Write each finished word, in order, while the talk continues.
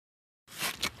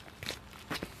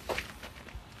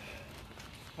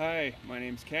Hi, my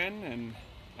name's Ken and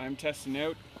I'm testing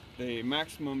out the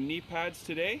maximum knee pads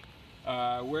today.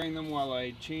 Wearing them while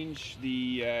I change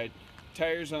the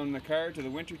tires on the car to the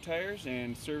winter tires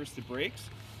and service the brakes.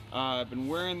 I've been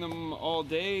wearing them all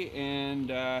day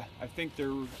and I think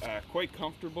they're quite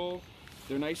comfortable.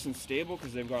 They're nice and stable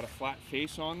because they've got a flat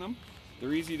face on them.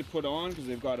 They're easy to put on because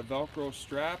they've got a Velcro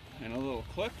strap and a little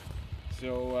clip.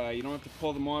 So you don't have to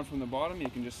pull them on from the bottom, you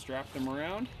can just strap them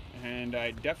around, and I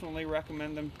definitely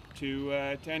recommend them to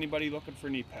anybody looking for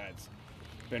knee pads.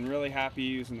 Been really happy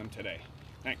using them today.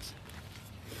 Thanks.